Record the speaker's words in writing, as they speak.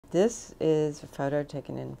This is a photo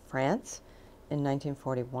taken in France in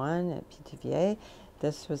 1941 at Pithiviers.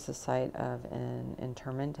 This was the site of an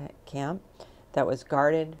internment camp that was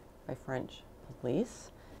guarded by French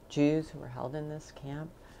police. Jews who were held in this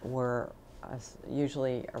camp were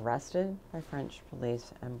usually arrested by French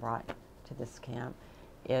police and brought to this camp.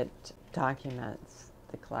 It documents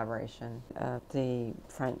the collaboration of the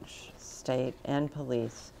French state and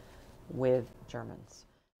police with Germans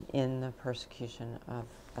in the persecution of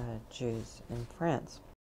Jews in France.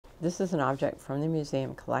 This is an object from the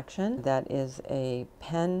museum collection that is a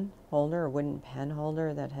pen holder, a wooden pen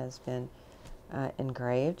holder that has been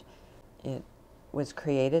engraved. It was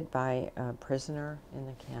created by a prisoner in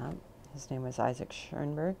the camp. His name was Isaac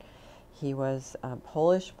Schoenberg. He was a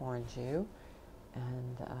Polish-born Jew,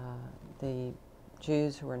 and the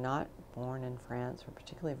Jews who were not born in France were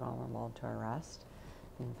particularly vulnerable to arrest.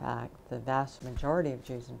 In fact, the vast majority of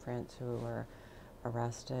Jews in France who were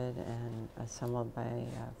arrested and assembled by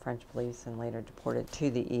French police and later deported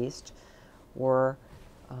to the East were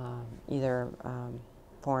either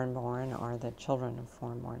foreign-born or the children of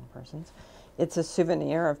foreign-born persons. It's a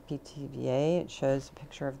souvenir of Pithiviers. It shows a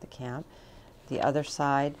picture of the camp. The other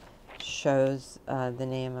side shows the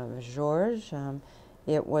name of Georges.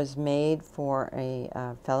 It was made for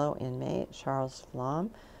a fellow inmate, Charles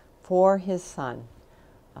Flamme, for his son.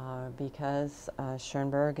 Because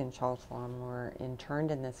Schoenberg and Charles Flamme were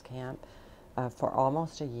interned in this camp for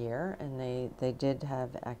almost a year, and they did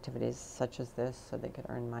have activities such as this so they could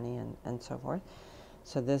earn money and so forth.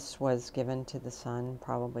 So this was given to the son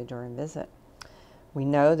probably during a visit. We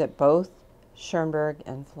know that both Schoenberg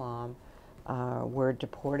and Flamme were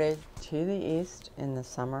deported to the East in the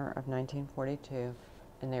summer of 1942,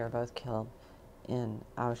 and they were both killed in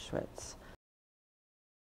Auschwitz.